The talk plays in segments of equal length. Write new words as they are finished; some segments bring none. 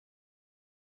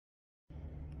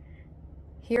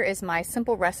Here is my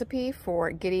simple recipe for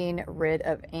getting rid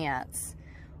of ants.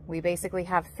 We basically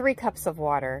have 3 cups of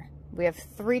water. We have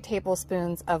 3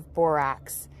 tablespoons of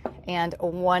borax and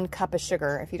 1 cup of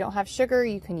sugar. If you don't have sugar,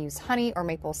 you can use honey or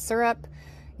maple syrup.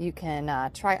 You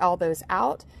can try all those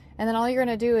out. And then all you're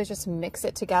gonna do is just mix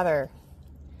it together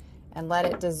and let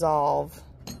it dissolve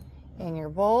in your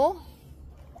bowl.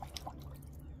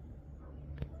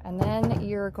 And then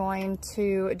you're going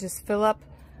to just fill up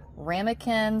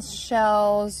ramekins,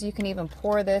 shells. You can even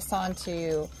pour this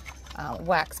onto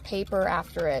wax paper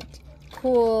after it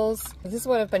cools. This is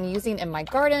what I've been using in my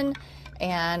garden,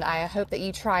 and I hope that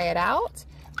you try it out.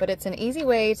 But it's an easy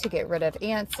way to get rid of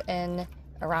ants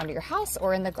around your house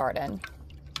or in the garden.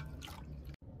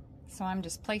 So I'm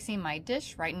just placing my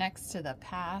dish right next to the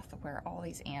path where all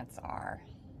these ants are.